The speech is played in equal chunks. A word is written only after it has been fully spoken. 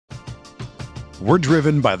We're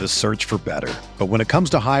driven by the search for better. But when it comes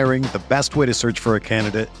to hiring, the best way to search for a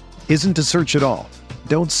candidate isn't to search at all.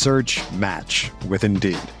 Don't search, match with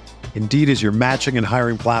Indeed. Indeed is your matching and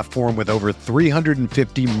hiring platform with over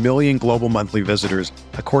 350 million global monthly visitors,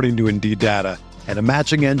 according to Indeed data, and a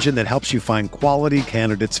matching engine that helps you find quality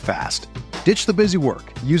candidates fast. Ditch the busy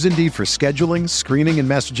work. Use Indeed for scheduling, screening, and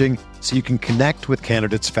messaging so you can connect with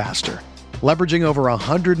candidates faster. Leveraging over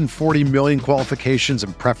 140 million qualifications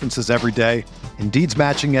and preferences every day, Indeed's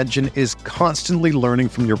matching engine is constantly learning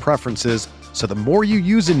from your preferences, so the more you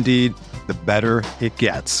use Indeed, the better it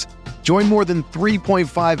gets. Join more than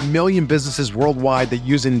 3.5 million businesses worldwide that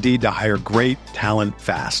use Indeed to hire great talent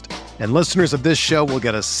fast. And listeners of this show will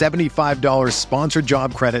get a $75 sponsored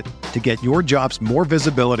job credit to get your jobs more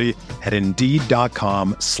visibility at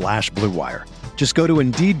Indeed.com/Blue Wire. Just go to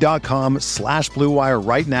Indeed.com/Blue Wire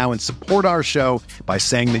right now and support our show by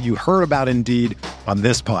saying that you heard about Indeed on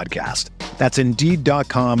this podcast. That's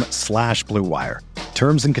Indeed.com/Blue Wire.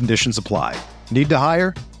 Terms and conditions apply. Need to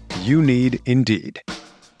hire? You need Indeed.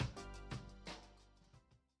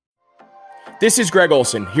 This is Greg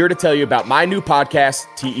Olson, here to tell you about my new podcast,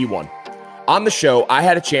 TE1. On the show, I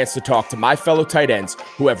had a chance to talk to my fellow tight ends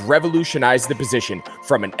who have revolutionized the position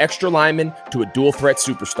from an extra lineman to a dual threat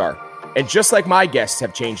superstar. And just like my guests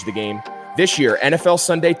have changed the game, this year,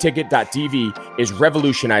 NFLSundayTicket.tv is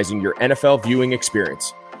revolutionizing your NFL viewing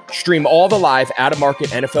experience. Stream all the live out-of-market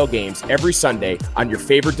NFL games every Sunday on your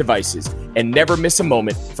favorite devices and never miss a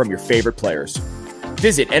moment from your favorite players.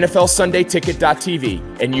 Visit NFLSundayTicket.tv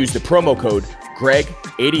and use the promo code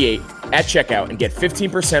GREG88 at checkout and get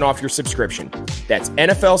 15% off your subscription. That's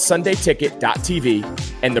NFLSundayTicket.tv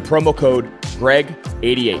and the promo code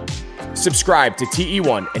GREG88. Subscribe to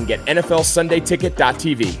TE1 and get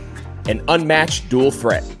NFLSundayTicket.tv, an unmatched dual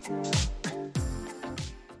threat.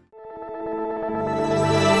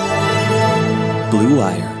 Blue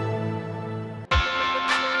Wire.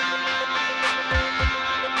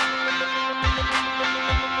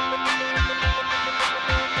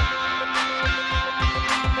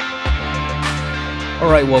 All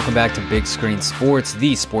right, welcome back to Big Screen Sports,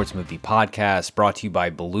 the sports movie podcast brought to you by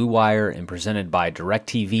Blue Wire and presented by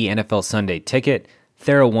DirecTV, NFL Sunday Ticket,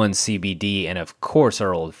 TheraOne CBD, and of course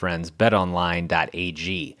our old friends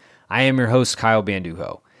BetOnline.ag. I am your host, Kyle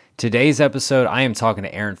Banduho. Today's episode, I am talking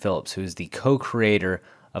to Aaron Phillips, who is the co-creator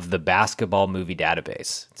of the Basketball Movie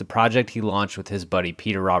Database. It's a project he launched with his buddy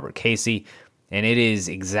Peter Robert Casey, and it is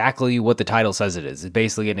exactly what the title says it is. It's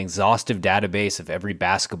basically an exhaustive database of every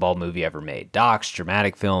basketball movie ever made. Docs,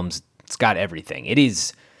 dramatic films, it's got everything.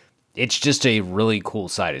 It's just a really cool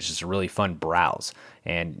site. It's just a really fun browse.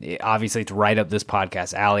 And obviously, to write up this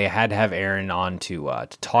podcast alley, I had to have Aaron on to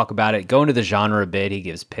talk about it. Go into the genre a bit. He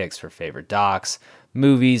gives picks for favorite docs,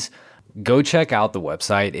 movies. Go check out the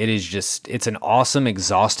website. It's an awesome,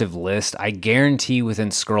 exhaustive list. I guarantee within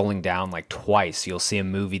scrolling down like twice, you'll see a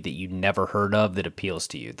movie that you never heard of that appeals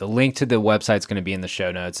to you. The link to the website is going to be in the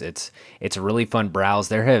show notes. It's a really fun browse.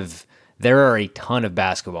 There are a ton of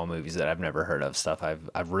basketball movies that I've never heard of, stuff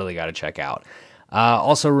I've really got to check out.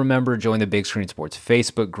 Also remember, join the Big Screen Sports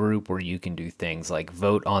Facebook group where you can do things like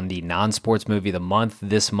vote on the non-sports movie of the month.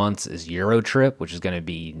 This month's is Euro Trip, which is going to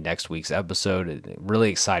be next week's episode. A really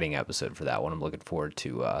exciting episode for that one. I'm looking forward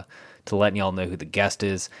to letting y'all know who the guest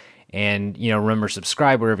is. And, remember,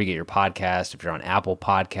 subscribe wherever you get your podcast. If you're on Apple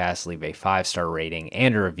Podcasts, leave a 5-star rating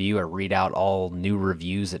and a review. I read out all new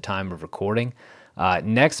reviews at time of recording.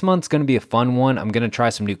 Next month's going to be a fun one. I'm going to try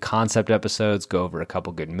some new concept episodes, go over a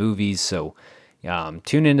couple good movies, so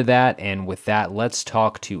tune into that, and with that, let's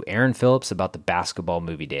talk to Aaron Phillips about the Basketball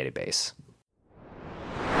Movie Database.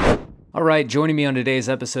 All right, joining me on today's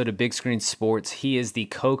episode of Big Screen Sports, he is the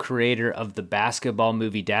co-creator of the Basketball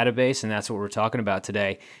Movie Database, and that's what we're talking about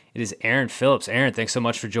today. It is Aaron Phillips. Aaron, thanks so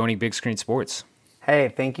much for joining Big Screen Sports. Hey,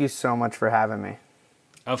 thank you so much for having me.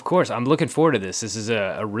 Of course, I'm looking forward to this. This is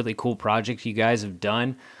a really cool project you guys have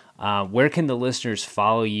done. Where can the listeners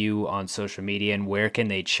follow you on social media, and where can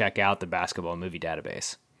they check out the Basketball Movie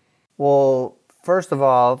Database? Well, first of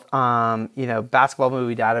all, Basketball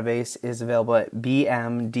Movie Database is available at bmdb.tv,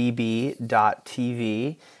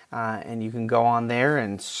 and you can go on there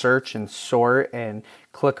and search and sort and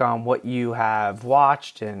click on what you have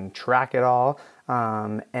watched and track it all.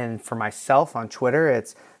 And for myself on Twitter,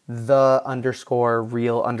 it's _real_Aaron,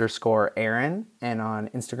 and on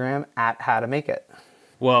Instagram at howtomakeit.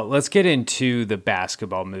 Well, let's get into the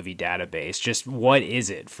Basketball Movie Database. Just what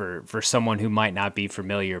is it for someone who might not be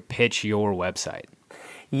familiar? Pitch your website.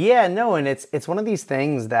 Yeah, no, and it's one of these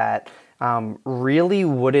things that really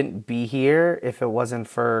wouldn't be here if it wasn't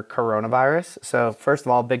for coronavirus. So first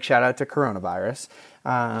of all, big shout out to coronavirus.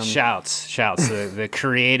 Shouts,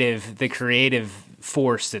 the creative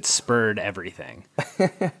force that spurred everything.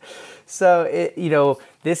 So,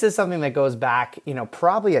 this is something that goes back,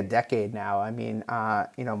 probably a decade now. I mean,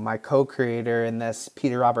 my co-creator in this,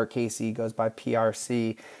 Peter Robert Casey, goes by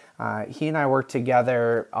PRC. He and I worked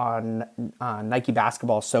together on Nike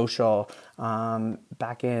Basketball Social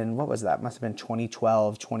back in, what was that? Must have been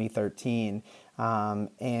 2012, 2013.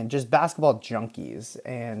 And just basketball junkies.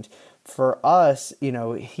 And for us,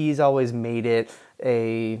 he's always made it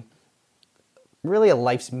really a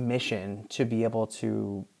life's mission to be able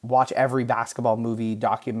to watch every basketball movie,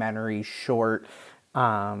 documentary, short,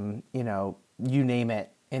 you name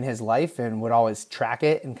it, in his life, and would always track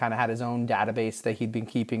it, and kind of had his own database that he'd been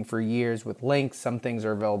keeping for years with links. Some things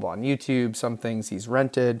are available on YouTube, some things he's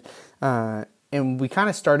rented. And we kind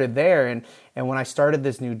of started there. And when I started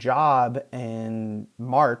this new job in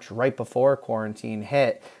March, right before quarantine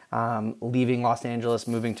hit, leaving Los Angeles,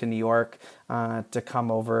 moving to New York to come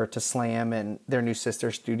over to Slam and their new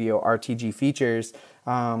sister studio, RTG Features.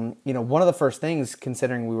 One of the first things,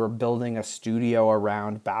 considering we were building a studio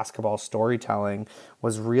around basketball storytelling,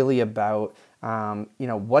 was really about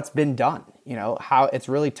what's been done. How it's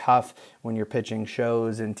really tough when you're pitching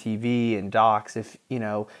shows and TV and docs. If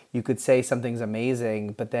you could say something's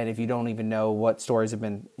amazing, but then if you don't even know what stories have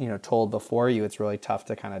been told before you, it's really tough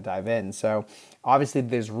to kind of dive in. So obviously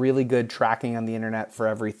there's really good tracking on the internet for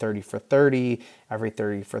every 30 for 30, every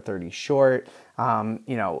 30 for 30 short.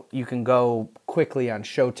 You can go quickly on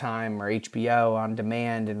Showtime or HBO on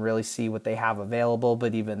demand and really see what they have available.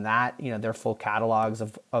 But even that, their full catalogs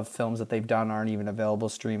of films that they've done aren't even available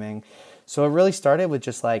streaming. So it really started with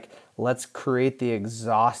just let's create the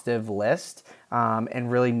exhaustive list and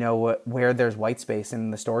really know where there's white space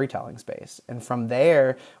in the storytelling space. And from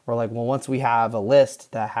there, we're like, well, once we have a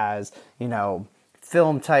list that has,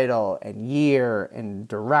 film title and year and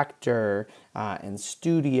director and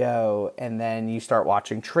studio, and then you start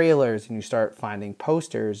watching trailers and you start finding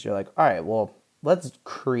posters, you're like, all right, well, let's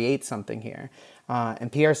create something here. And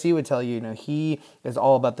PRC would tell you, he is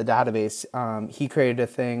all about the database. He created a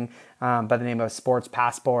thing by the name of Sports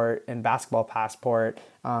Passport and Basketball Passport,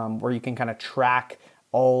 where you can kind of track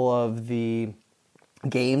all of the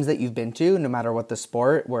games that you've been to, no matter what the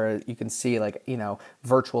sport, where you can see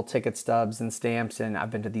virtual ticket stubs and stamps. And I've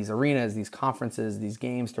been to these arenas, these conferences, these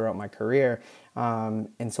games throughout my career.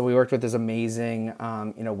 And so we worked with this amazing,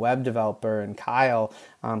 web developer, and Kyle,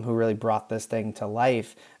 who really brought this thing to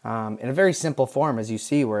life in a very simple form, as you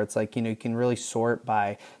see, where it's you can really sort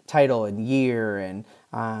by title and year and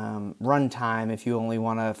runtime if you only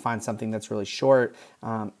want to find something that's really short,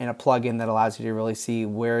 and a plugin that allows you to really see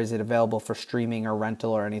where is it available for streaming or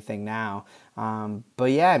rental or anything now.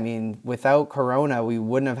 But yeah, I mean, without Corona, we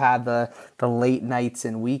wouldn't have had the late nights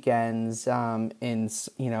and weekends in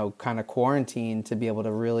kind of quarantine to be able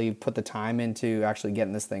to really put the time into actually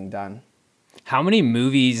getting this thing done. How many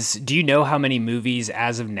movies, do you know how many movies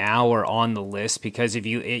as of now are on the list? Because if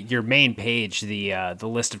your main page, the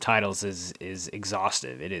list of titles is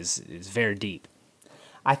exhaustive. It's very deep.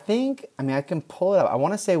 I can pull it up. I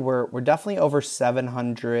want to say we're definitely over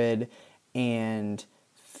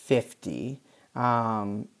 750.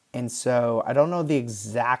 And so I don't know the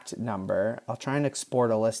exact number. I'll try and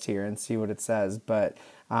export a list here and see what it says, but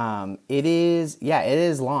it is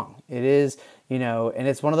long. It is, and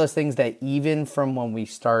it's one of those things that even from when we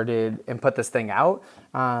started and put this thing out,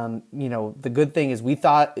 the good thing is we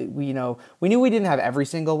thought, we knew we didn't have every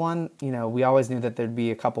single one. We always knew that there'd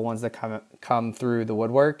be a couple ones that come through the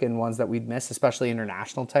woodwork and ones that we'd miss, especially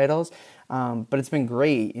international titles. But it's been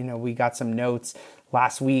great. We got some notes.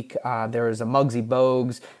 Last week, there was a Muggsy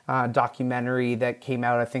Bogues documentary that came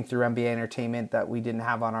out, I think, through NBA Entertainment that we didn't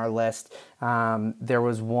have on our list. There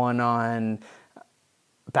was one on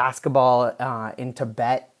basketball in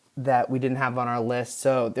Tibet that we didn't have on our list.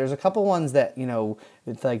 So there's a couple ones that,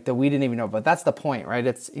 it's that we didn't even know, but that's the point, right?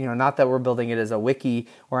 It's, not that we're building it as a wiki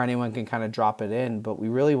where anyone can kind of drop it in, but we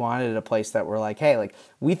really wanted a place that we're like, hey,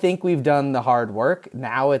 we think we've done the hard work.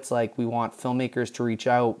 Now it's we want filmmakers to reach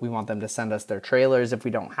out. We want them to send us their trailers. If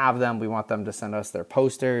we don't have them, we want them to send us their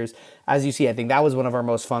posters. As you see, I think that was one of our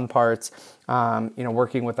most fun parts,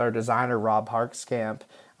 working with our designer, Rob Harkscamp,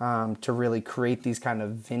 to really create these kind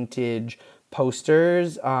of vintage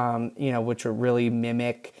posters, which would really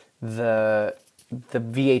mimic the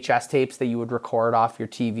VHS tapes that you would record off your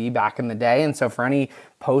TV back in the day. And so for any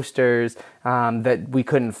posters that we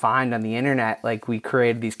couldn't find on the internet, we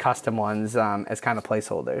created these custom ones as kind of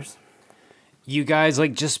placeholders. You guys,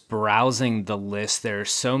 like, just browsing the list, there are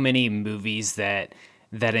so many movies that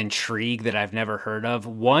intrigue that I've never heard of.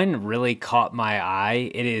 One really caught my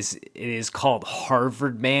eye. It is called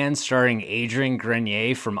Harvard Man, starring Adrian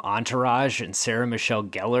Grenier from Entourage and Sarah Michelle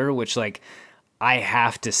Gellar, which, like, I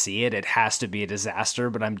have to see it. It has to be a disaster,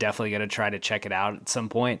 but I'm definitely going to try to check it out at some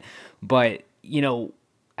point. But, you know,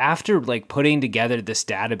 after, like, putting together this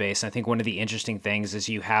database, I think one of the interesting things is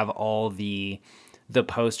you have all the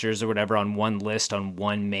posters or whatever on one list on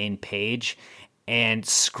one main page, and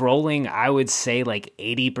scrolling, I would say like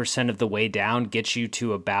 80% of the way down gets you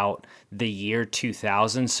to about the year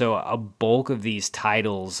 2000. So a bulk of these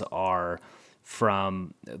titles are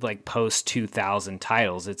from like post 2000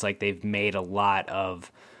 titles. It's like they've made a lot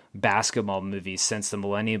of basketball movies since the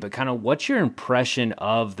millennium. But kind of, what's your impression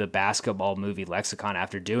of the basketball movie lexicon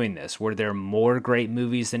after doing this? Were there more great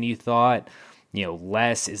movies than you thought? You know,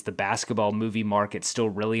 less? Is the basketball movie market still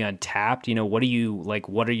really untapped? You know, what are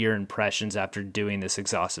your impressions after doing this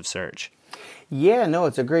exhaustive search? Yeah, no,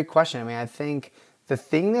 it's a great question. I mean, I think the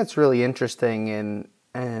thing that's really interesting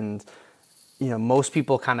and you know, most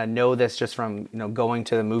people kind of know this just from, you know, going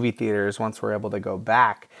to the movie theaters once we're able to go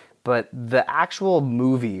back. But the actual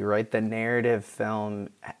movie, right, the narrative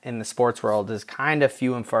film in the sports world is kind of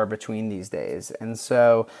few and far between these days. And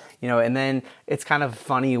so, you know, and then it's kind of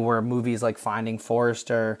funny where movies like Finding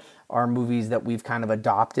Forrester are movies that we've kind of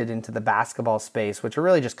adopted into the basketball space, which are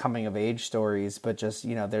really just coming of age stories, but just,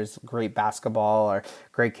 you know, there's great basketball or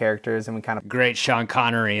great characters, and we kind of... Great Sean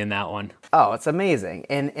Connery in that one. Oh, it's amazing.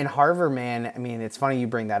 And in Harvard Man, I mean, it's funny you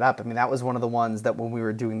bring that up. I mean, that was one of the ones that when we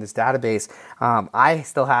were doing this database, I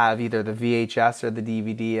still have either the VHS or the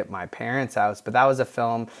DVD at my parents' house, but that was a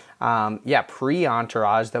film,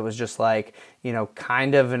 pre-Entourage, that was just like, you know,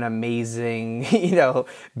 kind of an amazing, you know,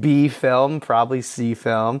 B film, probably C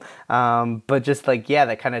film, but just like, yeah,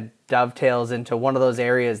 that kind of dovetails into one of those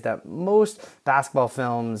areas that most basketball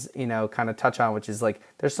films, you know, kind of touch on, which is like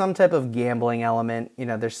there's some type of gambling element, you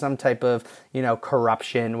know, there's some type of, you know,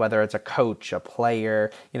 corruption, whether it's a coach, a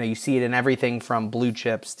player, you know, you see it in everything from Blue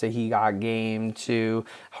Chips to He Got Game to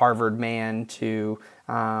Harvard Man to,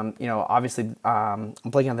 you know, obviously, I'm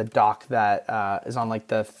blanking on the doc that is on like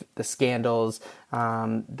the scandals.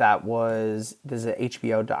 There's an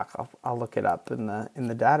HBO doc. I'll look it up in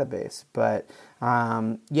the database. But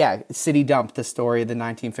City Dump, the story of the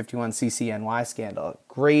 1951 CCNY scandal.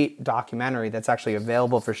 Great documentary that's actually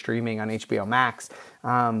available for streaming on HBO Max.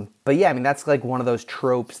 But yeah, I mean, that's like one of those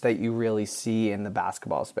tropes that you really see in the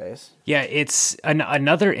basketball space. Yeah, it's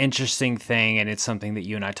another interesting thing, and it's something that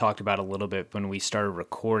you and I talked about a little bit when we started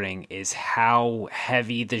recording, is how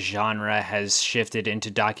heavy the genre has shifted into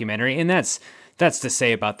documentary. And that's to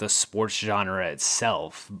say about the sports genre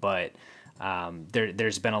itself, but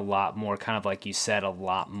there's been a lot more, kind of like you said, a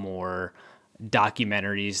lot more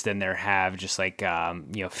documentaries than there have just like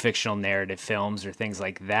you know, fictional narrative films or things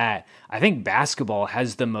like that. I think basketball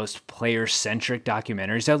has the most player-centric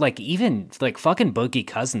documentaries. So like even like fucking Boogie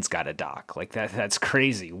Cousins got a doc. Like that's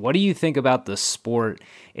crazy. What do you think about the sport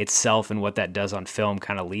itself and what that does on film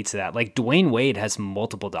kind of leads to that? Like Dwayne Wade has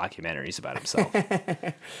multiple documentaries about himself.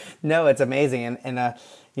 No, it's amazing. And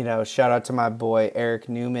you know, shout out to my boy Eric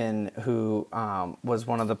Newman, who was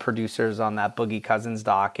one of the producers on that Boogie Cousins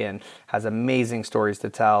doc and has amazing stories to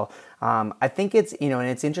tell. I think it's, you know, and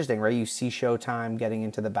it's interesting, right? You see Showtime getting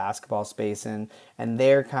into the basketball space, and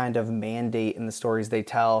their kind of mandate in the stories they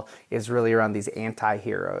tell is really around these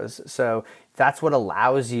anti-heroes. So that's what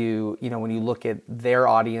allows you, you know, when you look at their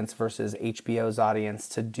audience versus HBO's audience,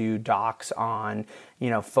 to do docs on, you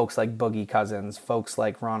know, folks like Boogie Cousins, folks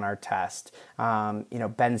like Ron Artest. You know,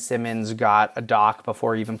 Ben Simmons got a doc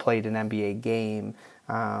before he even played an NBA game.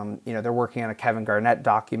 You know, they're working on a Kevin Garnett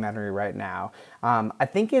documentary right now. I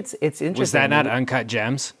think it's interesting. Was that not Uncut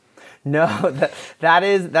Gems? No,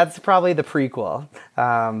 that's probably the prequel.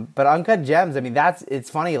 But Uncut Gems, I mean, it's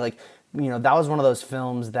funny, like, you know, that was one of those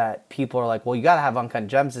films that people are like, well, you got to have Uncut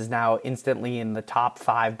Gems is now instantly in the top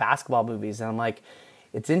 5 basketball movies. And I'm like,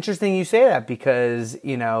 it's interesting you say that, because,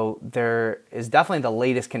 you know, there is definitely the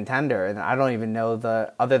latest contender. And I don't even know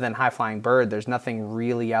other than High Flying Bird, there's nothing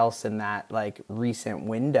really else in that like recent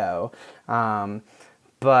window.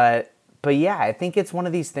 But yeah, I think it's one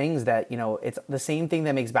of these things that, you know, it's the same thing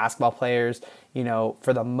that makes basketball players, you know,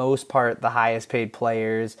 for the most part, the highest paid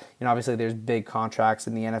players. You know, obviously there's big contracts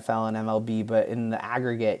in the NFL and MLB, but in the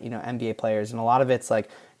aggregate, you know, NBA players, and a lot of it's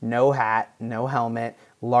like no hat, no helmet,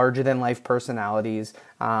 larger than life personalities,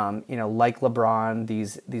 you know, like LeBron,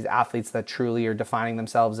 these athletes that truly are defining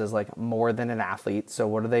themselves as like more than an athlete. So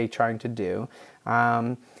what are they trying to do?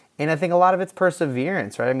 And I think a lot of it's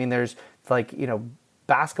perseverance, right? I mean, there's like, you know,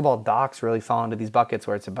 basketball docs really fall into these buckets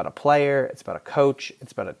where it's about a player, it's about a coach,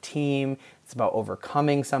 it's about a team, it's about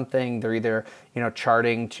overcoming something. They're either,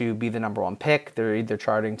 charting to be the number one pick. They're either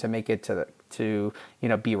charting to make it to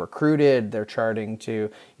be recruited. They're charting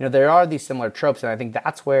to, there are these similar tropes. And I think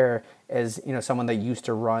that's where, as, someone that used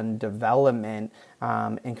to run development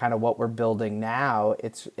and kind of what we're building now,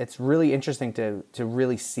 it's really interesting to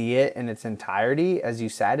really see it in its entirety, as you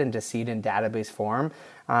said, and to see it in database form.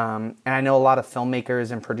 And I know a lot of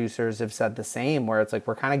filmmakers and producers have said the same, where it's like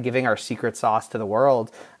we're kind of giving our secret sauce to the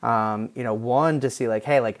world. One, to see like,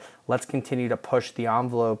 hey, like let's continue to push the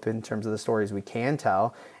envelope in terms of the stories we can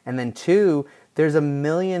tell. And then two, there's a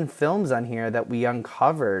million films on here that we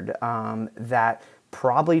uncovered that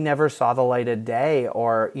probably never saw the light of day,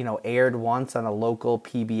 or aired once on a local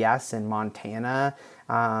PBS in Montana,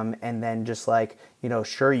 and then just like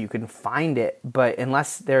sure, you can find it, but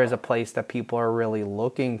unless there is a place that people are really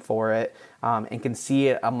looking for it and can see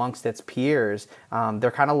it amongst its peers,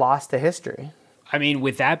 they're kind of lost to history. I mean,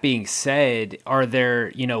 with that being said, are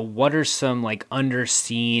there, what are some like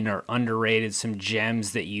underseen or underrated, some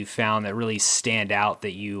gems that you found that really stand out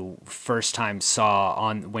that you first time saw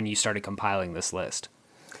on when you started compiling this list?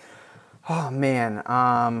 Oh man,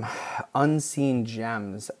 unseen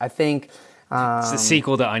gems. I think it's a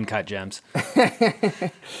sequel to Uncut Gems.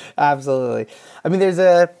 Absolutely. I mean,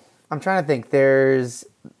 I'm trying to think. There's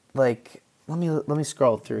like, let me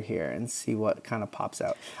scroll through here and see what kind of pops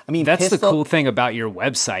out. I mean, that's the cool thing about your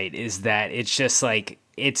website, is that it's just like,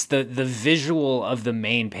 it's the visual of the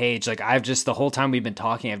main page. Like I've just, the whole time we've been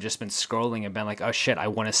talking, I've just been scrolling and been like, oh shit, I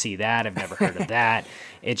want to see that. I've never heard of that.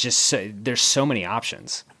 It's just, there's so many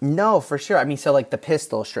options. No, for sure. I mean, so like the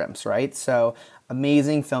Pistol Shrimps, right? So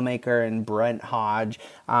amazing filmmaker and Brent Hodge.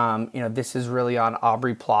 This is really on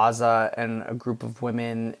Aubrey Plaza and a group of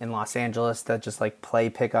women in Los Angeles that just like play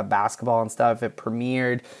pickup basketball and stuff. It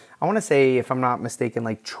premiered, I want to say, if I'm not mistaken,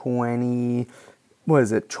 like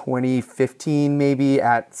 2015 maybe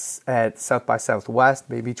at South by Southwest,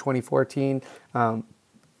 maybe 2014.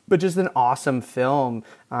 But just an awesome film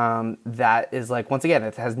that is like, once again,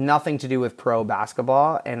 it has nothing to do with pro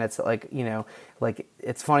basketball. And it's like, like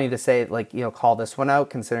it's funny to say, like, call this one out,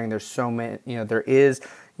 considering there's so many, there is,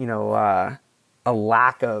 a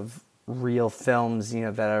lack of real films,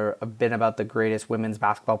 that are been about the greatest women's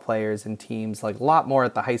basketball players and teams, like a lot more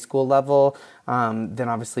at the high school level than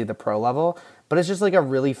obviously the pro level. But it's just like a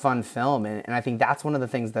really fun film. And I think that's one of the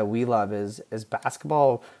things that we love is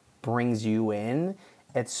basketball brings you in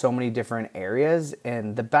at so many different areas,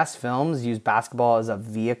 and the best films use basketball as a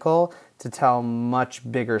vehicle to tell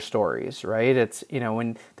much bigger stories, right? It's,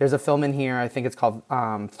 when there's a film in here, I think it's called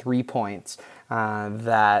 3 Points,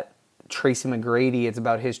 that Tracy McGrady, it's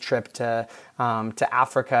about his trip to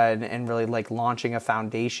Africa and really like launching a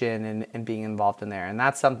foundation and being involved in there. And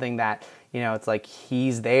that's something that, it's like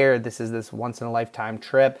he's there, this is this once in a lifetime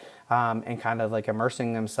trip, and kind of like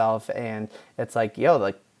immersing himself. And it's like,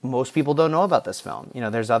 like, most people don't know about this film.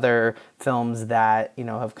 There's other films that,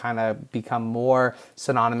 have kind of become more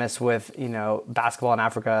synonymous with, basketball in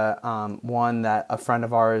Africa. One that a friend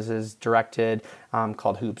of ours is directed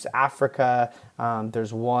called Hoops Africa.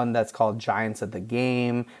 There's one that's called Giants of the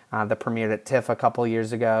Game that premiered at TIFF a couple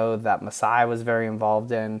years ago that Masai was very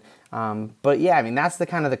involved in. But yeah, I mean, that's the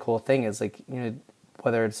kind of the cool thing is like,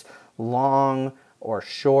 whether it's long or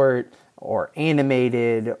short, or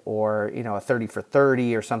animated, or, a 30 for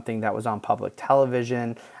 30 or something that was on public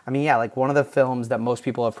television. I mean, yeah, like one of the films that most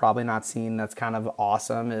people have probably not seen that's kind of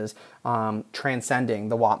awesome is Transcending,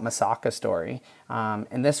 the Wat Masaka story.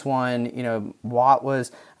 And this one, Wat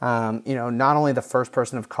was, not only the first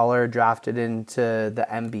person of color drafted into the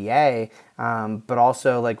NBA, but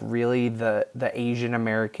also like really the Asian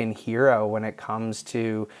American hero when it comes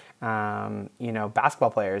to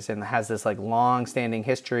basketball players, and has this like long-standing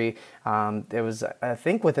history. It was, I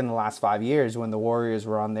think, within the last 5 years when the Warriors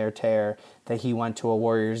were on their tear that he went to a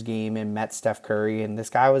Warriors game and met Steph Curry, and this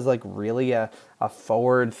guy was like really a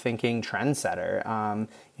forward-thinking trendsetter,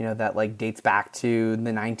 that like dates back to the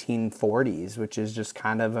 1940s, which is just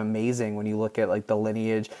kind of amazing when you look at like the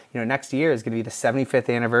lineage. Next year is going to be the 75th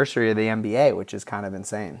anniversary of the NBA, which is kind of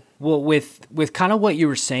insane. Well, with kind of what you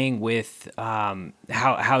were saying with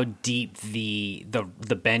how deep the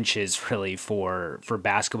bench is really for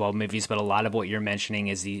basketball movies, but a lot of what you're mentioning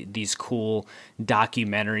is these cool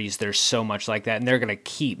documentaries. There's so much like that, and they're going to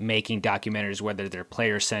keep making documentaries, whether they're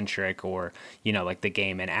player centric or like the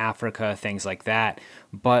game in Africa, things like that.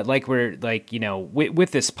 But like we're like,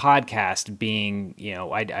 with this podcast being,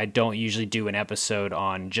 I don't usually do an episode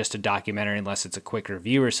on just a documentary unless it's a quick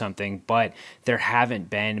review or something, but there haven't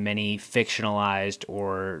been many fictionalized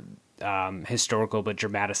or historical but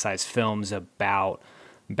dramatized films about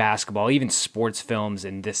basketball, even sports films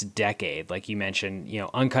in this decade. Like you mentioned,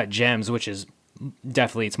 Uncut Gems, which is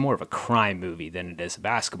definitely, it's more of a crime movie than it is a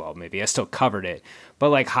basketball movie. I still covered it, but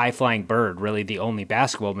like High Flying Bird, really the only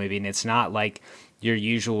basketball movie, and it's not like your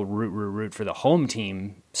usual root for the home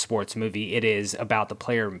team sports movie. It is about the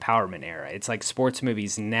player empowerment era. It's like sports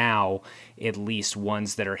movies now, at least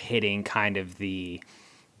ones that are hitting kind of the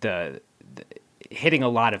hitting a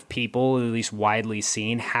lot of people, at least widely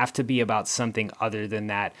seen, have to be about something other than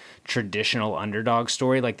that traditional underdog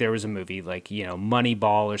story. Like there was a movie like,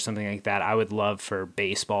 Moneyball or something like that. I would love for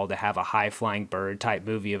baseball to have a High Flying Bird type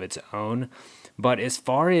movie of its own. But as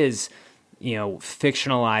far as,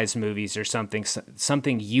 fictionalized movies or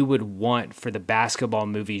something you would want for the basketball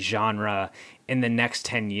movie genre in the next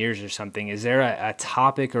 10 years or something, is there a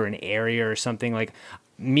topic or an area or something? Like,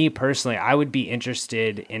 me personally, I would be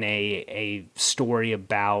interested in a story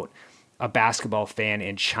about a basketball fan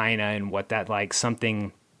in China and what that like,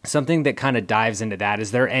 something that kind of dives into that.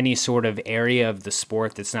 Is there any sort of area of the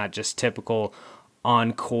sport that's not just typical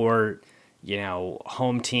on court,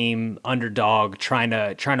 home team underdog trying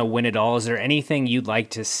to win it all? Is there anything you'd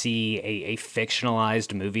like to see a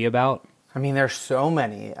fictionalized movie about? I mean, there's so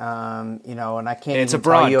many, and I can't. It's even a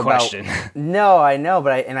broad tell you question. No, I know,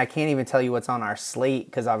 but I can't even tell you what's on our slate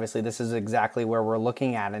because obviously this is exactly where we're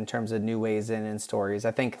looking at in terms of new ways in and stories.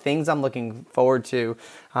 I think things I'm looking forward to.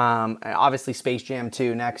 Obviously, Space Jam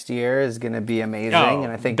 2 next year is going to be amazing,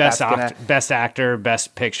 and I think best actor,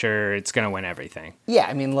 best picture. It's going to win everything. Yeah,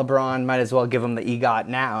 I mean, LeBron might as well give him the EGOT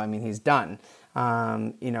now. I mean, he's done.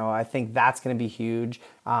 I think that's going to be huge.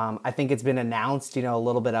 I think it's been announced, a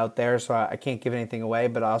little bit out there, so I can't give anything away,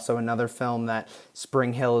 but also another film that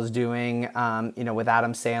Spring Hill is doing, with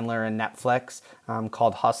Adam Sandler and Netflix,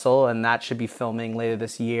 called Hustle, and that should be filming later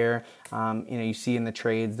this year. You see in the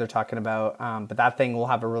trades they're talking about, but that thing will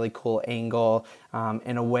have a really cool angle,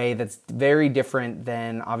 in a way that's very different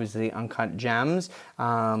than obviously Uncut Gems.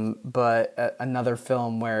 But another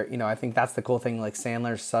film where, I think that's the cool thing. Like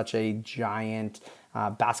Sandler's such a giant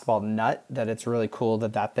basketball nut that it's really cool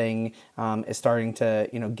that thing is starting to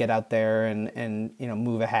get out there and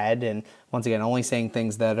move ahead. And once again, only saying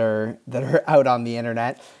things that are out on the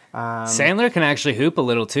internet. Sandler can actually hoop a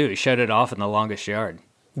little too. He showed it off in The Longest Yard.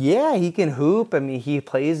 Yeah, he can hoop. I mean, he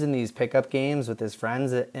plays in these pickup games with his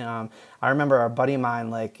friends. I remember a buddy of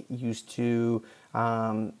mine used to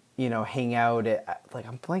hang out at,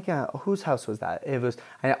 I'm blanking, whose house was that?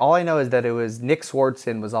 All I know is that it was Nick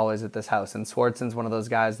Swartzen was always at this house, and Swartzen's one of those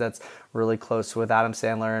guys that's really close with Adam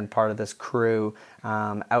Sandler and part of this crew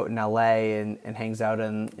out in LA and hangs out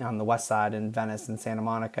on the west side in Venice and Santa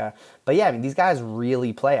Monica. But yeah, I mean, these guys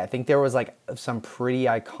really play. I think there was some pretty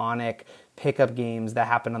iconic pickup games that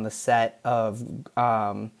happened on the set of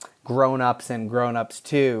Grown Ups and Grown Ups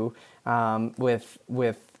 2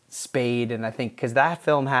 with Spade, and I think because that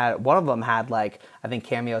film one of them had I think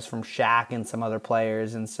cameos from Shaq and some other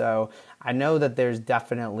players, and so I know that there's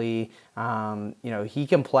definitely he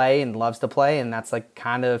can play and loves to play, and that's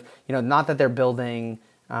kind of not that they're building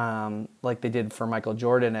like they did for Michael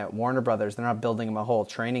Jordan at Warner Brothers. They're not building him a whole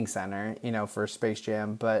training center for Space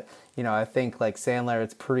Jam, but I think Sandler,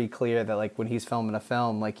 it's pretty clear that when he's filming a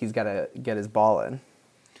film, he's got to get his ball in.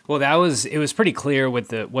 Well, it was pretty clear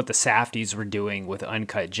with what the Safdies were doing with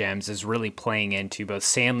Uncut Gems is really playing into both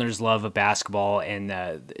Sandler's love of basketball and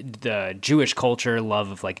the Jewish culture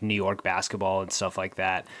love of New York basketball and stuff like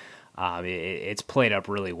that. It's played up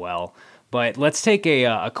really well. But let's take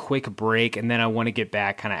a quick break, and then I want to get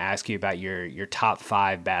back, kind of ask you about your top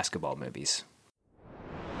 5 basketball movies.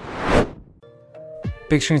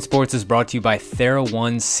 Big Screen Sports is brought to you by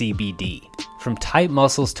TheraOne CBD. From tight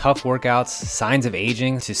muscles, tough workouts, signs of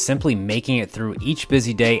aging, to simply making it through each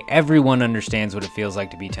busy day, everyone understands what it feels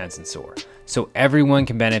like to be tense and sore. So everyone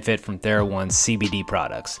can benefit from TheraOne's CBD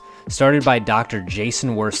products. Started by Dr.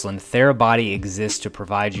 Jason Wersland, TheraBody exists to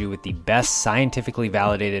provide you with the best scientifically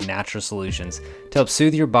validated natural solutions to help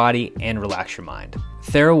soothe your body and relax your mind.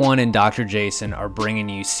 TheraOne and Dr. Jason are bringing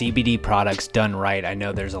you CBD products done right. I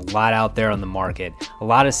know there's a lot out there on the market. A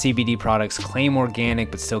lot of CBD products claim organic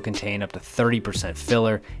but still contain up to 30%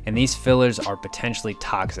 filler, and these fillers are potentially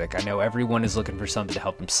toxic. I know everyone is looking for something to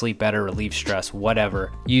help them sleep better, relieve stress,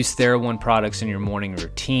 whatever. Use TheraOne products in your morning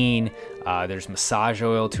routine, There's massage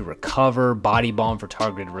oil to recover, body balm for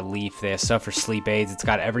targeted relief. They have stuff for sleep aids. It's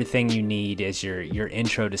got everything you need as your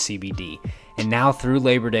intro to CBD. And now through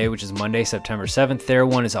Labor Day, which is Monday, September 7th,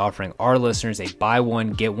 TheraOne is offering our listeners a buy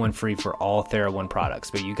one, get one free for all TheraOne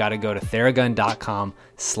products. But you got to go to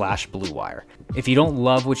Theragun.com/BlueWire. If you don't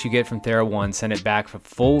love what you get from TheraOne, send it back for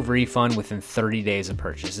full refund within 30 days of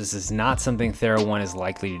purchase. This is not something TheraOne is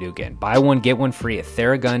likely to do again. Buy one, get one free at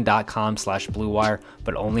Theragun.com/BlueWire,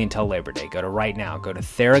 but only until Labor Day. Go to right now. Go to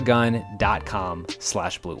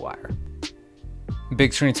Theragun.com/BlueWire.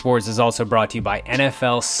 Big Screen Sports is also brought to you by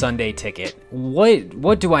NFL Sunday Ticket.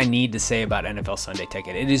 What do I need to say about NFL Sunday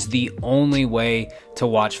Ticket? It is the only way to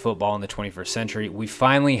watch football in the 21st century. We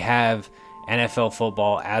finally have NFL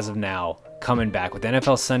football as of now coming back. With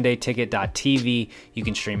NFLSundayTicket.tv, you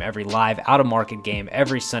can stream every live out-of-market game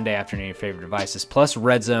every Sunday afternoon on your favorite devices, plus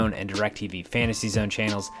Red Zone and DirecTV Fantasy Zone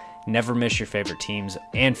channels. Never miss your favorite teams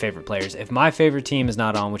and favorite players. If my favorite team is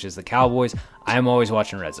not on, which is the Cowboys, I am always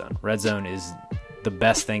watching Red Zone. Red Zone is the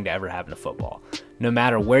best thing to ever happen to football. No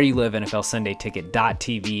matter where you live,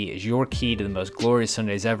 NFLSundayTicket.tv is your key to the most glorious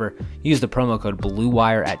Sundays ever. Use the promo code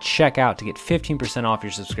BLUEWIRE at checkout to get 15% off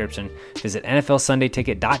your subscription. Visit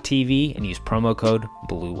NFLSundayTicket.tv and use promo code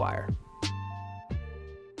BLUEWIRE.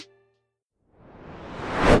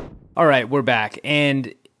 All right, we're back.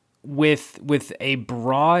 And with a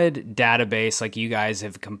broad database like you guys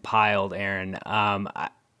have compiled, Aaron,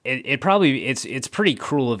 it's pretty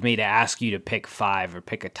cruel of me to ask you to pick five or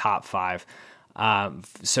pick a top five.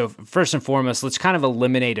 So first and foremost, let's kind of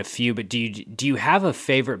eliminate a few, but do you have a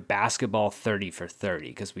favorite basketball 30 for 30?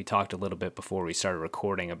 Because we talked a little bit before we started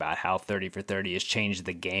recording about how 30 for 30 has changed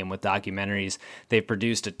the game with documentaries. They've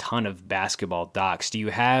produced a ton of basketball docs. Do you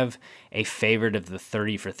have a favorite of the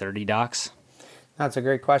 30 for 30 docs? That's a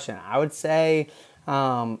great question. I would say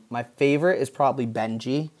my favorite is probably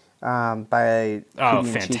Benji. By Kudi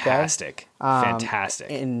fantastic.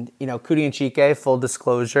 Fantastic. And, Kudi and Chike, full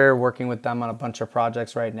disclosure, working with them on a bunch of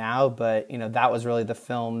projects right now. But, that was really the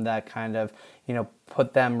film that kind of,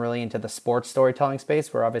 put them really into the sports storytelling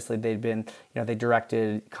space, where obviously they'd been, they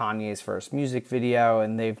directed Kanye's first music video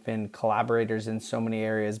and they've been collaborators in so many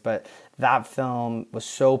areas. But that film was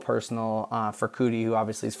so personal for Kudi, who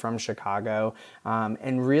obviously is from Chicago.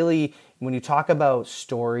 And really, when you talk about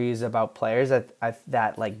stories about players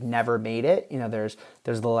that like never made it, there's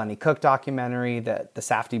the Lenny Cook documentary that the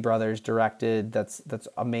Safdie brothers directed. That's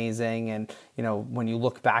amazing. And when you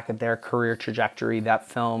look back at their career trajectory, that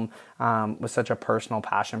film was such a personal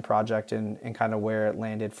passion project and kind of where it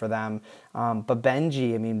landed for them. But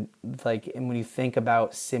Benji, and when you think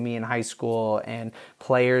about Simi in high school and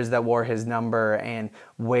players that wore his number and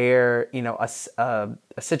where,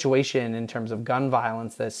 a situation in terms of gun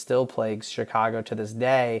violence that still plagues Chicago to this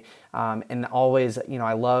day. And always,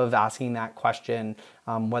 I love asking that question,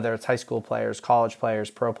 whether it's high school players, college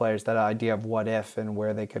players, pro players, that idea of what if and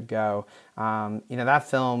where they could go. That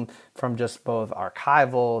film, from just both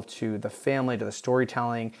archival to the family, to the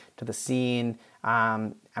storytelling, to the scene,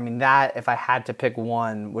 that, if I had to pick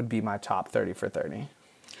one, would be my top 30 for 30.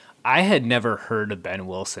 I had never heard of Ben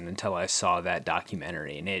Wilson until I saw that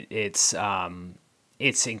documentary, and it's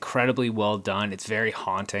incredibly well done. It's very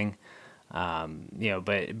haunting,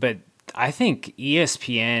 but I think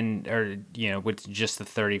ESPN, or with just the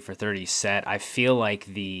 30 for 30 set, I feel like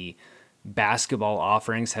the basketball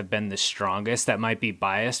offerings have been the strongest. That might be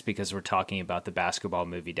biased because we're talking about the basketball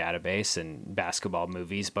movie database and basketball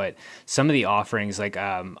movies, but some of the offerings, like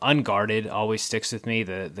Unguarded, always sticks with me.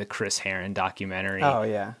 The Chris Herron documentary. Oh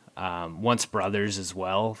yeah. Once Brothers as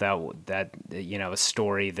well. That a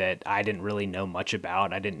story that I didn't really know much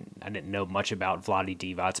about. I didn't know much about Vlade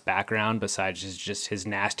Divac's background besides just his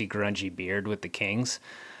nasty grungy beard with the Kings.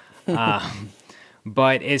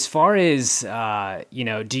 But as far as,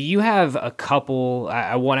 do you have a couple,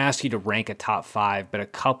 I want to ask you to rank a top five, but a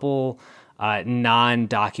couple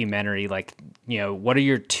non-documentary, what are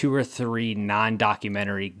your 2 or 3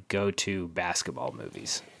 non-documentary go-to basketball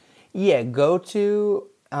movies? Yeah, go-to,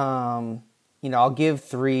 I'll give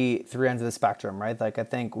three ends of the spectrum, right? I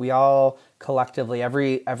think we all collectively,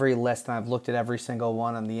 every list, and I've looked at every single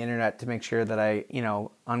one on the internet to make sure that I,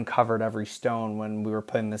 uncovered every stone when we were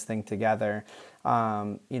putting this thing together.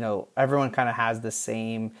 Everyone kind of has the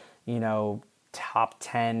same, top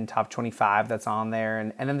 10, top 25 that's on there.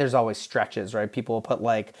 And then there's always stretches, right? People will put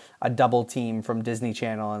a double team from Disney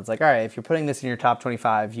Channel. And it's all right, if you're putting this in your top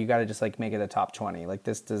 25, you got to just make it a top 20.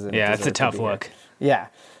 This doesn't. Yeah, it's a tough look. Yeah.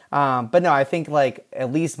 But no, I think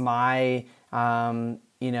at least my,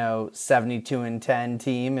 72-10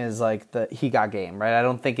 team is like the He Got Game, right? I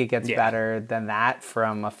don't think it gets better than that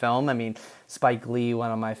from a film. I mean, Spike Lee,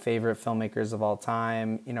 one of my favorite filmmakers of all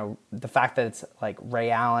time, the fact that it's like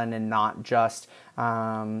Ray Allen and not just,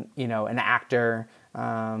 an actor,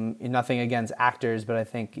 nothing against actors, but I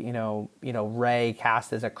think, Ray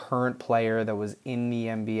cast as a current player that was in the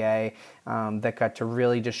NBA, that got to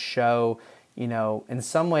really just show, in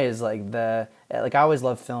some ways, I always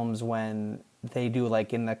love films when they do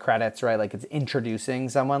like in the credits, right? Like it's introducing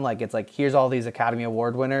someone, like it's like, here's all these Academy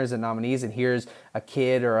Award winners and nominees, and here's a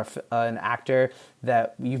kid or an actor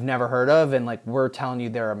that you've never heard of, and like we're telling you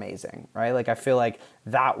they're amazing, right? Like I feel like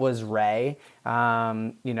that was Ray,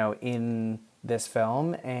 in this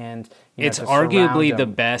film, and it's arguably the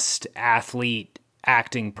best athlete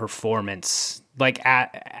acting performance, like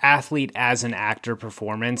athlete as an actor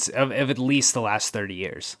performance of at least the last 30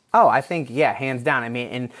 years. Oh, I think, hands down. I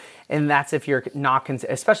mean, and that's if you're not,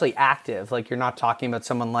 especially active, like you're not talking about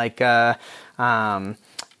someone like a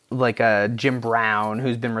Jim Brown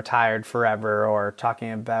who's been retired forever, or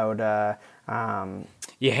talking about,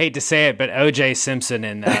 you hate to say it, but O.J. Simpson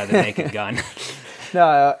in The Naked Gun.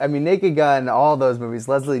 No, I mean, Naked Gun, all those movies,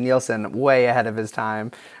 Leslie Nielsen, way ahead of his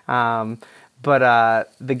time. But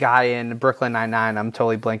the guy in Brooklyn Nine-Nine, I'm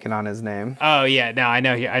totally blanking on his name. Oh yeah, no, I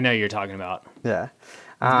know who you're talking about. Yeah.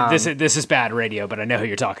 This is bad radio, but I know who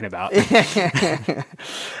you're talking about.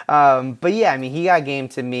 But yeah, I mean, He Got Game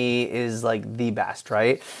to me is like the best,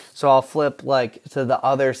 right? So I'll flip like to the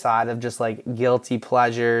other side of just like guilty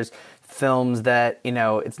pleasures, films that,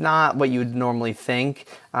 it's not what you would normally think,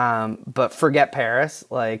 but Forget Paris,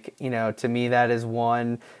 like, to me that is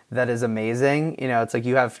one that is amazing. It's like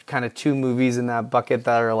you have kind of two movies in that bucket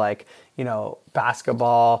that are like,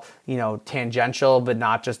 basketball, tangential, but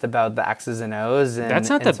not just about the X's and O's. And that's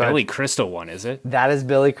not the Billy Crystal one, is it? That is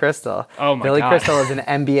Billy Crystal. Oh my God. Billy Crystal is an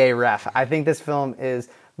NBA ref. I think this film is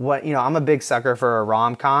what, I'm a big sucker for a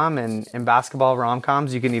rom-com, and in basketball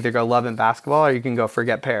rom-coms, you can either go Love and Basketball or you can go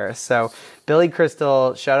Forget Paris. So Billy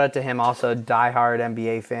Crystal, shout out to him, also diehard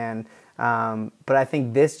NBA fan. But I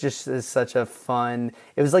think this just is such a fun,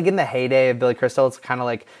 it was like in the heyday of Billy Crystal. It's kind of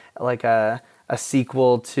like a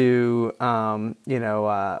sequel to,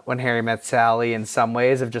 When Harry Met Sally, in some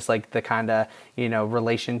ways, of just like the kind of,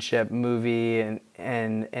 relationship movie and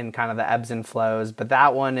kind of the ebbs and flows. But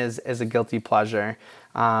that one is a guilty pleasure.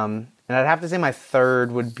 And I'd have to say my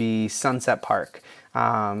third would be Sunset Park.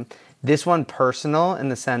 This one personal in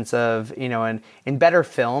the sense of, in better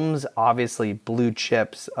films, obviously Blue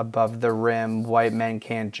Chips, Above the Rim, White Men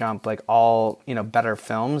Can't Jump, like all, better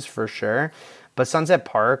films for sure. But Sunset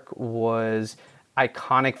Park was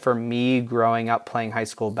iconic for me growing up playing high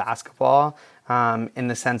school basketball, in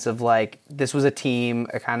the sense of like, this was a team,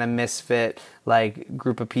 a kind of misfit, like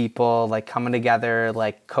group of people like coming together,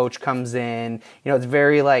 like coach comes in, it's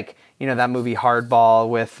very like, that movie Hardball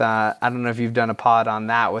with, I don't know if you've done a pod on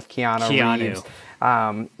that with Keanu Reeves.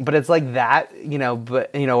 But it's like that,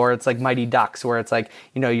 or it's like Mighty Ducks, where it's like,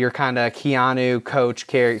 you're kind of Keanu coach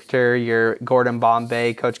character, you're Gordon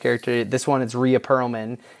Bombay coach character. This one, it's Rhea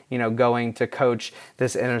Perlman, going to coach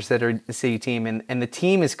this inner city team. And the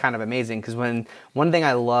team is kind of amazing, because one thing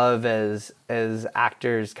I love as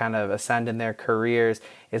actors kind of ascend in their careers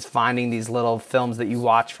is finding these little films that you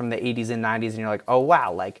watch from the 80s and 90s, and you're like, oh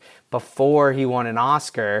wow, like before he won an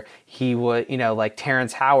Oscar, he was, like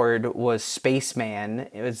Terrence Howard was Spaceman.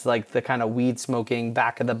 It was like the kind of weed smoking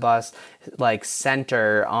back of the bus, like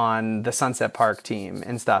center on the Sunset Park team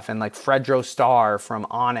and stuff. And like Fredro Starr from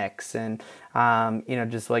Onyx, and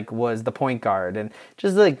just like was the point guard, and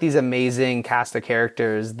just like these amazing cast of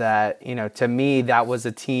characters that, to me, that was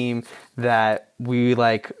a team that we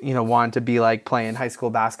like, wanted to be like playing high school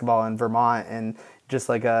basketball in Vermont, and just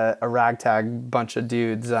like a ragtag bunch of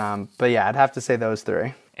dudes. But yeah, I'd have to say those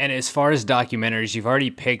three. And as far as documentaries, you've already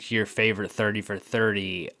picked your favorite 30 for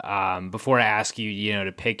 30. Before I ask you,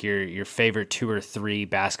 to pick your favorite 2 or 3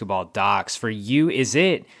 basketball docs, for you, is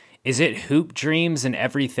it Hoop Dreams and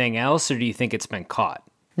everything else, or do you think it's been caught?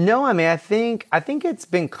 No, I mean, I think it's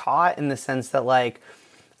been caught in the sense that, like,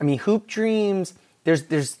 I mean, Hoop Dreams,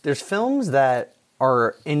 there's films that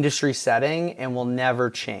are industry setting and will never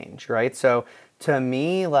change, right? So to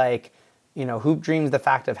me, like, Hoop Dreams, the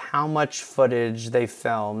fact of how much footage they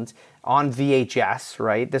filmed on VHS,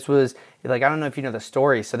 right? This was, like, I don't know if you know the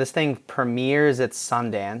story. So this thing premieres at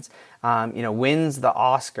Sundance, wins the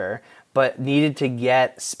Oscar, but needed to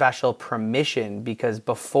get special permission, because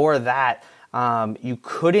before that, you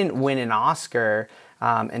couldn't win an Oscar,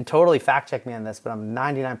 and totally fact check me on this, but I'm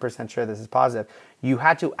 99% sure this is positive. You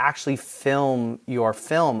had to actually film your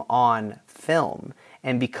film on film.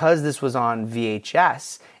 And because this was on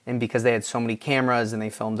VHS, and because they had so many cameras and they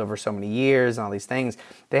filmed over so many years and all these things,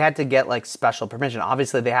 they had to get like special permission.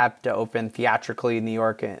 Obviously, they had to open theatrically in New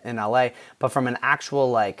York and LA, but from an actual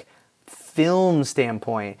like film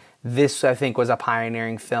standpoint, this I think was a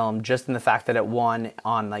pioneering film just in the fact that it won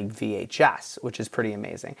on like VHS, which is pretty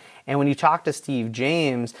amazing. And when you talk to Steve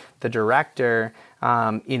James, the director,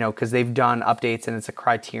 because they've done updates and it's a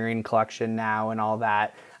Criterion collection now and all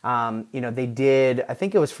that. They did, I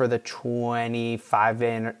think it was for the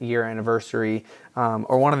 25-year anniversary,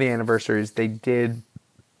 or one of the anniversaries, they did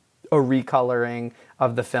a recoloring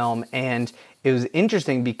of the film. And it was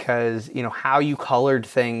interesting because, how you colored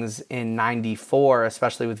things in 94,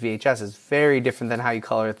 especially with VHS, is very different than how you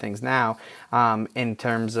color things now, in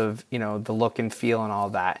terms of, the look and feel and all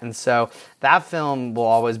that. And so that film will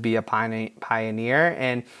always be a pioneer.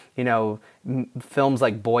 And, films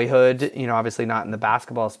like Boyhood, obviously not in the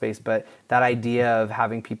basketball space, but that idea of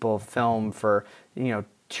having people film for,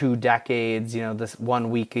 2 decades, this 1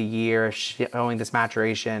 week a year, showing this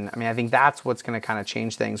maturation. I mean, I think that's what's going to kind of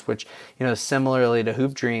change things, which, similarly to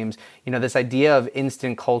Hoop Dreams, this idea of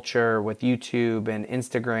instant culture with YouTube and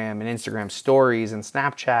Instagram stories and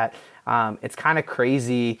Snapchat, it's kind of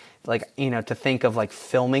crazy, like, to think of like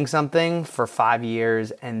filming something for 5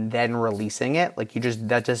 years and then releasing it. Like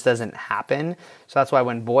that just doesn't happen. So that's why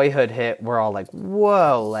when Boyhood hit, we're all like,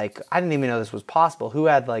 whoa, like I didn't even know this was possible. Who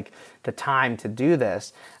had like the time to do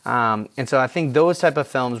this? And so I think those type of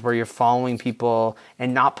films where you're following people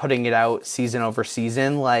and not putting it out season over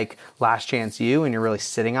season, like Last Chance U, and you're really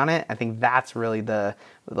sitting on it. I think that's really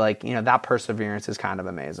that perseverance is kind of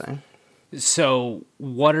amazing. So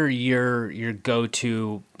what are your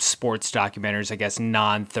go-to sports documentaries, I guess,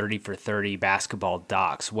 non 30 for 30 basketball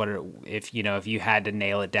docs? What are, if you had to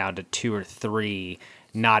nail it down to 2 or 3,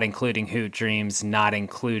 not including Hoop Dreams, not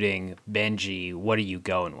including Benji, what are you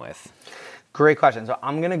going with? Great question. So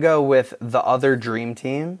I'm going to go with The Other Dream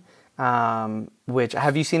Team, which,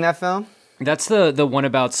 have you seen that film? That's the one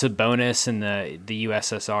about Sabonis and the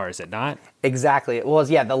USSR, is it not? Exactly. Well,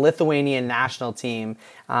 yeah, the Lithuanian national team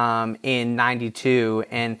in '92.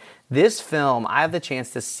 And this film, I have the chance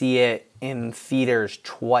to see it in theaters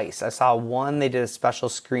twice. I saw one, they did a special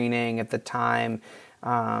screening at the time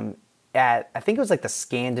at, I think it was like the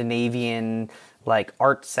Scandinavian like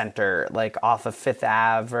art center, like off of 5th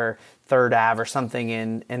Ave or 3rd Ave or something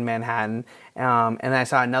in Manhattan. And then I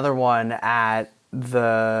saw another one at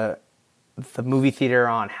the movie theater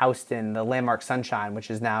on Houston, the Landmark Sunshine, which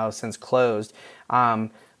is now since closed.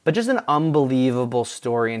 But just an unbelievable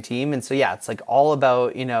story and team. And so, yeah, it's like all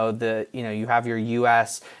about, you have your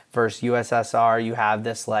US versus USSR. You have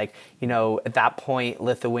this at that point,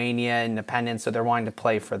 Lithuania independence. So they're wanting to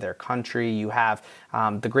play for their country. You have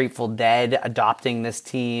the Grateful Dead adopting this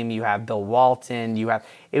team. You have Bill Walton.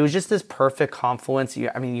 It was just this perfect confluence. You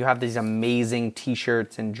have these amazing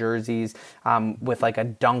t-shirts and jerseys with like a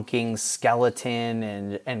dunking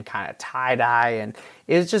skeleton and kind of tie-dye. And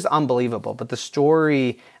it's just unbelievable. But the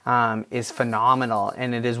story is phenomenal.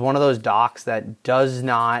 And it is one of those docs that does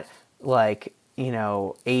not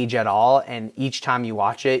age at all. And each time you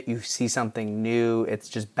watch it, you see something new. It's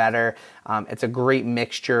just better. It's a great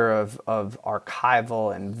mixture of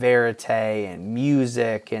archival and verite and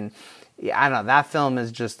music. And I don't know, that film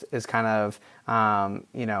is kind of,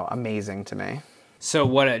 amazing to me. So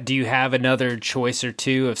what, do you have another choice or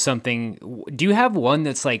two of something? Do you have one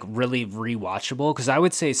that's like really rewatchable? Because I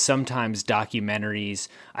would say sometimes documentaries,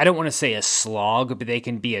 I don't want to say a slog, but they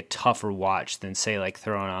can be a tougher watch than say like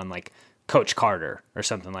throwing on like Coach Carter or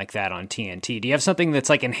something like that on TNT. Do you have something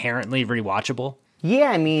that's like inherently rewatchable?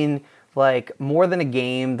 Yeah, I mean, like More Than a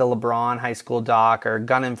Game, the LeBron high school doc, or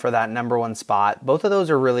Gunning for that #1 spot. Both of those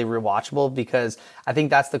are really rewatchable because I think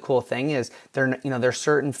that's the cool thing is there's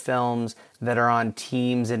certain films that are on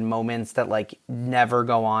teams and moments that like never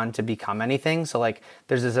go on to become anything. So like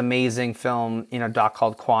there's this amazing film, doc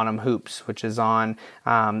called Quantum Hoops, which is on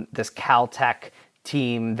this Caltech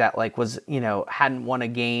team that like was hadn't won a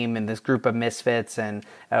game in this group of misfits, and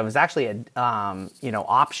it was actually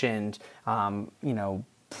optioned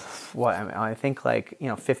I think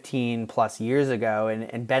 15 plus years ago,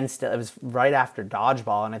 and Ben Stiller, it was right after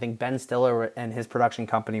Dodgeball, and I think Ben Stiller and his production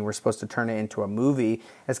company were supposed to turn it into a movie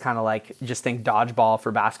as kind of like, just think Dodgeball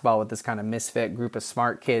for basketball with this kind of misfit group of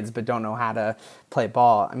smart kids but don't know how to play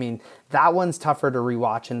ball. I mean, that one's tougher to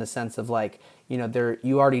rewatch in the sense of like,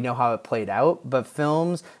 you already know how it played out, but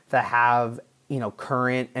films that have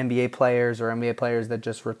current NBA players or NBA players that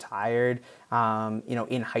just retired,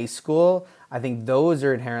 in high school, I think those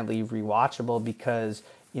are inherently rewatchable because,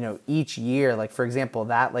 each year, like for example,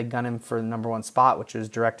 that like gunning for the number one spot, which was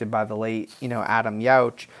directed by the late, Adam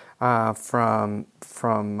Yauch from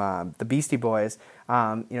the Beastie Boys.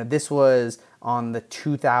 This was on the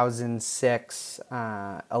 2006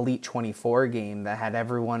 Elite 24 game that had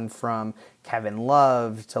everyone from Kevin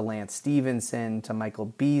Love to Lance Stevenson to Michael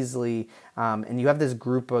Beasley. And you have this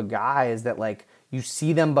group of guys that like, you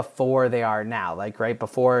see them before they are now, like right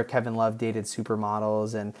before Kevin Love dated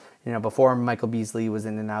supermodels and, before Michael Beasley was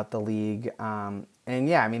in and out the league. And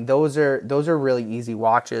yeah, I mean, those are really easy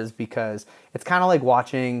watches because it's kind of like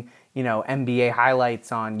watching, NBA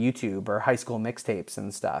highlights on YouTube or high school mixtapes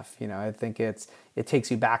and stuff. I think it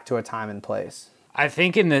takes you back to a time and place. I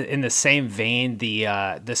think in the same vein,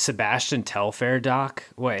 the Sebastian Telfair doc,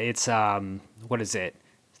 what is it?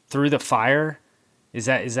 Through the Fire? Is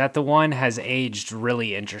that the one? Has aged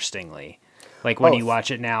really interestingly. Like when you watch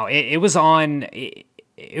it now, it was on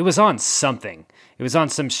something. It was on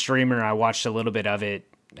some streamer. I watched a little bit of it,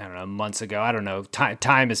 I don't know, months ago. I don't know.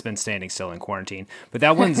 Time has been standing still in quarantine. But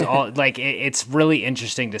that one's all like it's really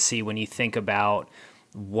interesting to see when you think about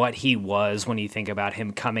what he was, when you think about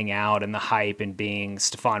him coming out and the hype and being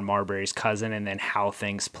Stephon Marbury's cousin, and then how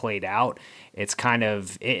things played out. It's kind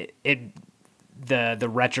of the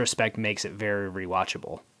retrospect makes it very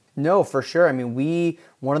rewatchable. No, for sure. I mean,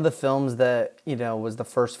 one of the films that, was the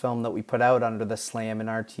first film that we put out under the Slam and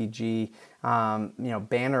RTG,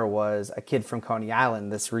 banner was A Kid from Coney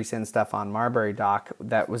Island, this recent Stephon Marbury doc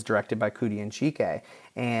that was directed by Kudi Nchike.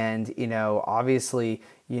 And, obviously,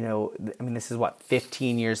 this is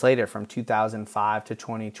 15 years later from 2005 to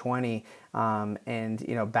 2020. And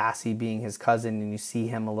Bassie being his cousin, and you see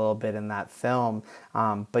him a little bit in that film.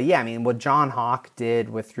 But yeah, I mean, what John Hawke did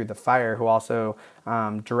with Through the Fire, who also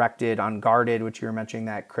directed Unguarded, which you were mentioning,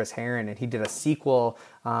 that Chris Herron, and he did a sequel,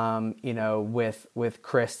 with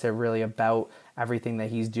Chris to really about everything that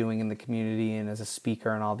he's doing in the community and as a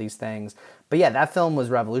speaker and all these things. But yeah, that film was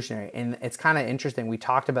revolutionary, and it's kind of interesting. We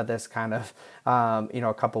talked about this kind of,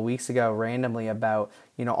 a couple weeks ago randomly about,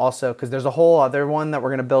 also because there's a whole other one that we're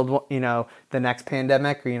going to build, the next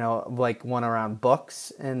pandemic, like one around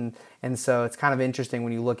books. And so it's kind of interesting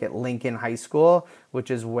when you look at Lincoln High School,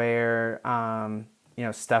 which is where,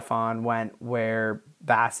 Stephon went, where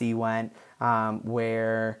Bassie went,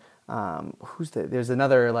 where... there's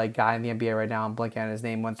another like guy in the NBA right now, I'm blanking on his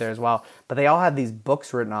name, went there as well, but they all had these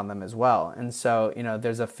books written on them as well. And so,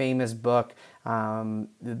 there's a famous book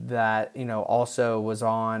that, also was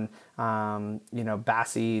on,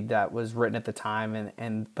 Bassie, that was written at the time.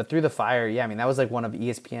 But Through the Fire, yeah, I mean, that was like one of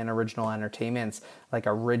ESPN Original Entertainment's like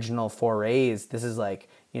original forays. This is like,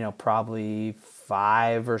 probably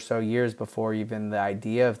 5 or so years before even the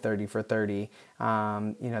idea of 30 for 30,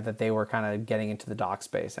 that they were kind of getting into the doc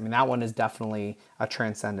space. I mean, that one is definitely a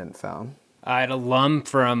transcendent film. An alum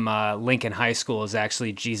from Lincoln High School is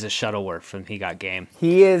actually Jesus Shuttleworth from He Got Game.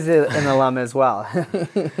 He is an alum as well.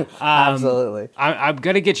 Absolutely. I'm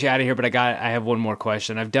going to get you out of here, but I have one more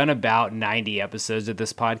question. I've done about 90 episodes of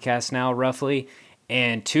this podcast now, roughly,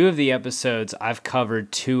 and 2 of the episodes I've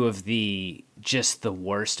covered 2 of the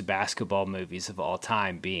worst basketball movies of all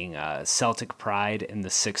time, being Celtic Pride and The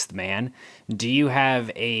Sixth Man. Do you have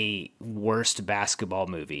a worst basketball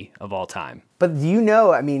movie of all time? But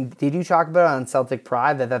did you talk about on Celtic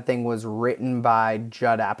Pride that thing was written by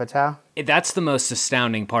Judd Apatow? That's the most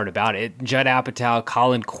astounding part about it. Judd Apatow,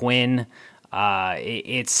 Colin Quinn.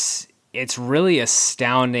 It's really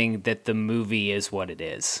astounding that the movie is what it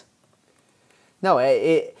is. No,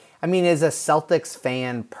 as a Celtics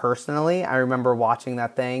fan personally, I remember watching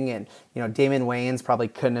that thing, and, Damon Wayans probably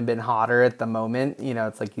couldn't have been hotter at the moment.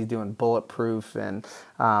 It's like he's doing Bulletproof and,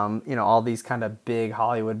 all these kind of big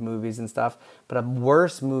Hollywood movies and stuff. But a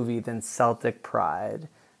worse movie than Celtic Pride.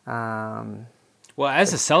 Well,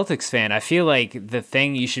 as a Celtics fan, I feel like the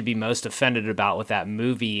thing you should be most offended about with that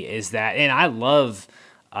movie is that, and I love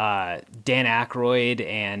Dan Aykroyd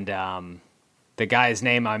and the guy's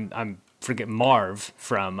name, I'm forget Marv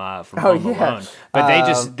from Home Alone,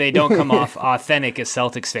 but they don't come off authentic as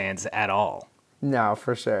Celtics fans at all. No,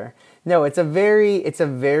 for sure. No, it's a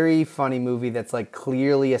very funny movie that's like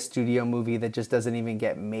clearly a studio movie that just doesn't even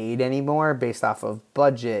get made anymore based off of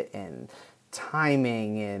budget and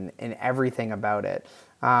timing and everything about it.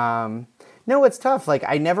 No, it's tough. Like,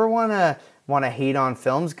 I never want to hate on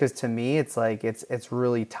films, because to me it's like it's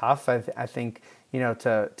really tough. I think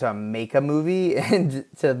to make a movie and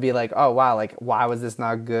to be like, oh wow, like why was this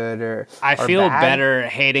not good I feel bad? Better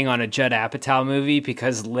hating on a Judd Apatow movie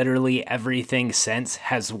because literally everything since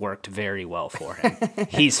has worked very well for him.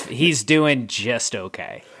 He's doing just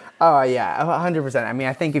okay. Oh yeah, 100%. I mean,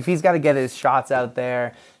 I think if he's got to get his shots out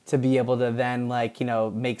there to be able to then make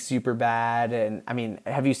Superbad, and I mean,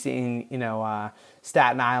 have you seen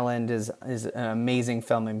Staten Island is an amazing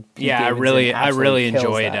film, and I really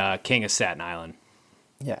enjoyed King of Staten Island.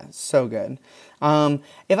 Yeah, so good.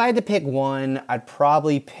 If I had to pick one, I'd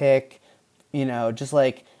probably pick, just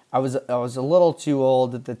like I was a little too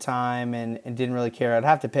old at the time and didn't really care. I'd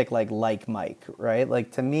have to pick like Mike, right?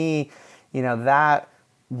 Like to me, that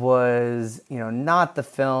was, not the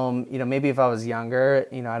film, maybe if I was younger,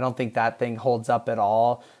 I don't think that thing holds up at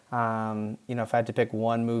all. If I had to pick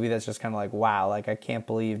one movie that's just kind of like, wow, like I can't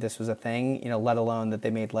believe this was a thing, let alone that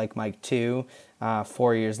they made Like Mike 2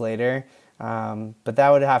 4 years later. But that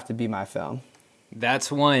would have to be my film. That's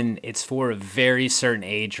one, it's for a very certain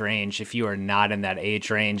age range. If you are not in that age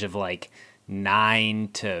range of like 9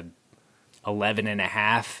 to 11 and a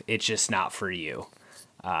half, it's just not for you.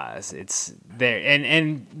 It's there,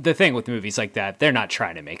 and the thing with movies like that, they're not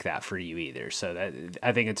trying to make that for you either. So that,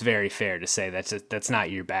 I think it's very fair to say that's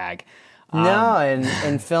not your bag. No,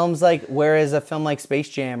 and films like, whereas a film like Space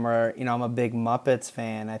Jam, or I'm a big Muppets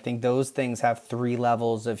fan, I think those things have 3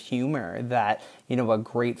 levels of humor that a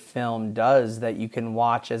great film does, that you can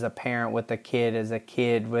watch as a parent with a kid, as a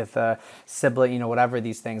kid with a sibling, whatever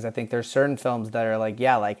these things. I think there's certain films that are like,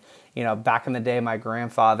 back in the day, my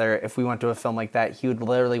grandfather, if we went to a film like that, he would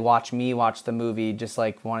literally watch me watch the movie, just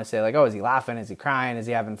like want to say like, oh, is he laughing? Is he crying? Is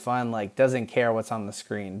he having fun? Like, doesn't care what's on the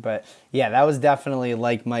screen. But yeah, that was definitely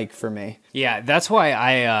Like Mike for me. Yeah, that's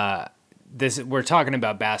why we're talking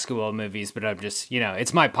about basketball movies, but I'm just,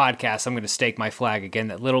 it's my podcast. I'm going to stake my flag again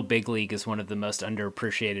that Little Big League is one of the most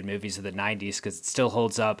underappreciated movies of the 90s because it still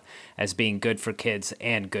holds up as being good for kids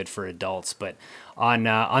and good for adults. But on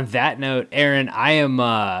that note, Aaron,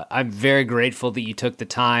 I'm very grateful that you took the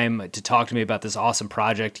time to talk to me about this awesome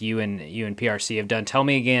project you and PRC have done. Tell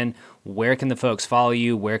me again, where can the folks follow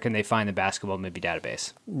you? Where can they find the Basketball Movie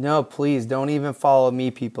Database? No, please don't even follow me,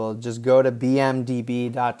 people. Just go to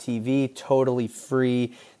bmdb.tv, totally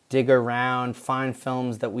free. Dig around, find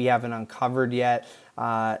films that we haven't uncovered yet.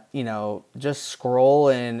 Just scroll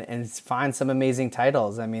and find some amazing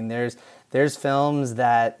titles. I mean, there's films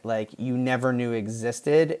that like you never knew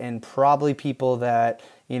existed, and probably people that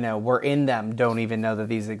were in them don't even know that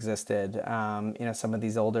these existed. Some of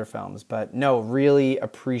these older films, but no, really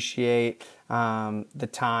appreciate the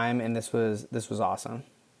time, and this was awesome.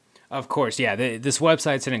 Of course, yeah. This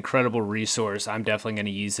website's an incredible resource. I'm definitely going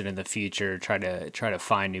to use it in the future. Try to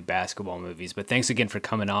find new basketball movies. But thanks again for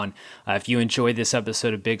coming on. If you enjoyed this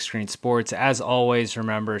episode of Big Screen Sports, as always,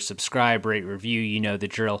 remember, subscribe, rate, review. You know the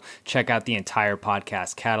drill. Check out the entire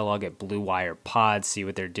podcast catalog at Blue Wire Pod. See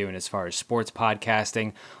what they're doing as far as sports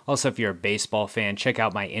podcasting. Also, if you're a baseball fan, check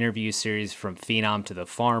out my interview series From Phenom to the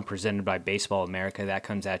Farm, presented by Baseball America. That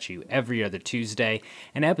comes at you every other Tuesday.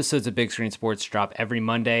 And episodes of Big Screen Sports drop every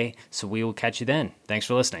Monday. So we will catch you then. Thanks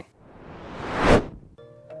for listening.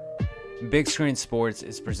 Big Screen Sports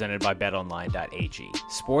is presented by BetOnline.ag.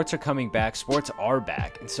 Sports are coming back, sports are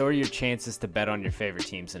back, and so are your chances to bet on your favorite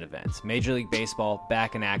teams and events. Major League Baseball,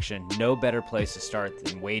 back in action. No better place to start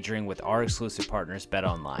than wagering with our exclusive partners,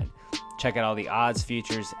 BetOnline. Check out all the odds,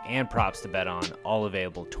 futures, and props to bet on, all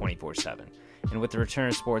available 24/7. And with the return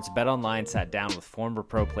of sports, BetOnline sat down with former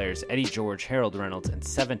pro players Eddie George, Harold Reynolds, and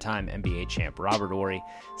 7-time NBA champ Robert Horry.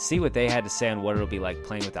 See what they had to say on what it'll be like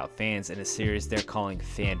playing without fans in a series they're calling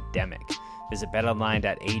Fandemic. Visit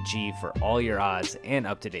betonline.ag for all your odds and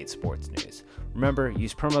up-to-date sports news. Remember,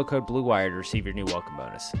 use promo code BLUEWIRE to receive your new welcome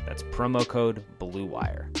bonus. That's promo code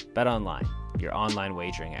BLUEWIRE. BetOnline, your online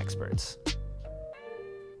wagering experts.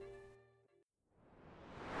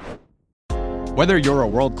 Whether you're a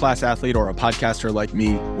world-class athlete or a podcaster like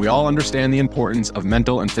me, we all understand the importance of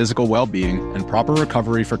mental and physical well-being and proper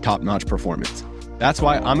recovery for top-notch performance. That's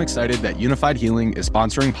why I'm excited that Unified Healing is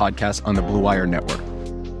sponsoring podcasts on the Blue Wire Network.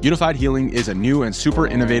 Unified Healing is a new and super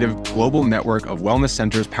innovative global network of wellness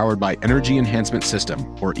centers powered by Energy Enhancement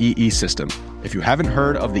System, or EE System. If you haven't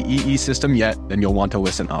heard of the EE System yet, then you'll want to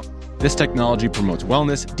listen up. This technology promotes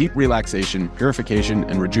wellness, deep relaxation, purification,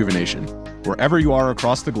 and rejuvenation. Wherever you are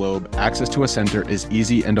across the globe, access to a center is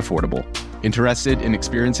easy and affordable. Interested in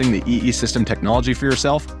experiencing the EE System technology for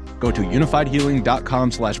yourself? Go to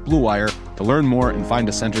unifiedhealing.com/bluewire to learn more and find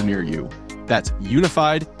a center near you. That's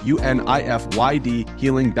unified, UNIFYD,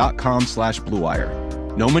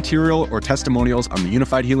 healing.com/bluewire. No material or testimonials on the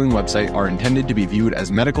Unified Healing website are intended to be viewed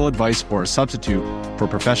as medical advice or a substitute for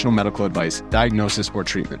professional medical advice, diagnosis, or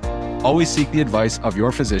treatment. Always seek the advice of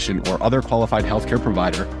your physician or other qualified healthcare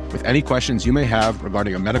provider with any questions you may have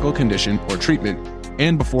regarding a medical condition or treatment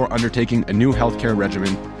and before undertaking a new healthcare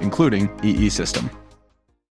regimen, including EE System.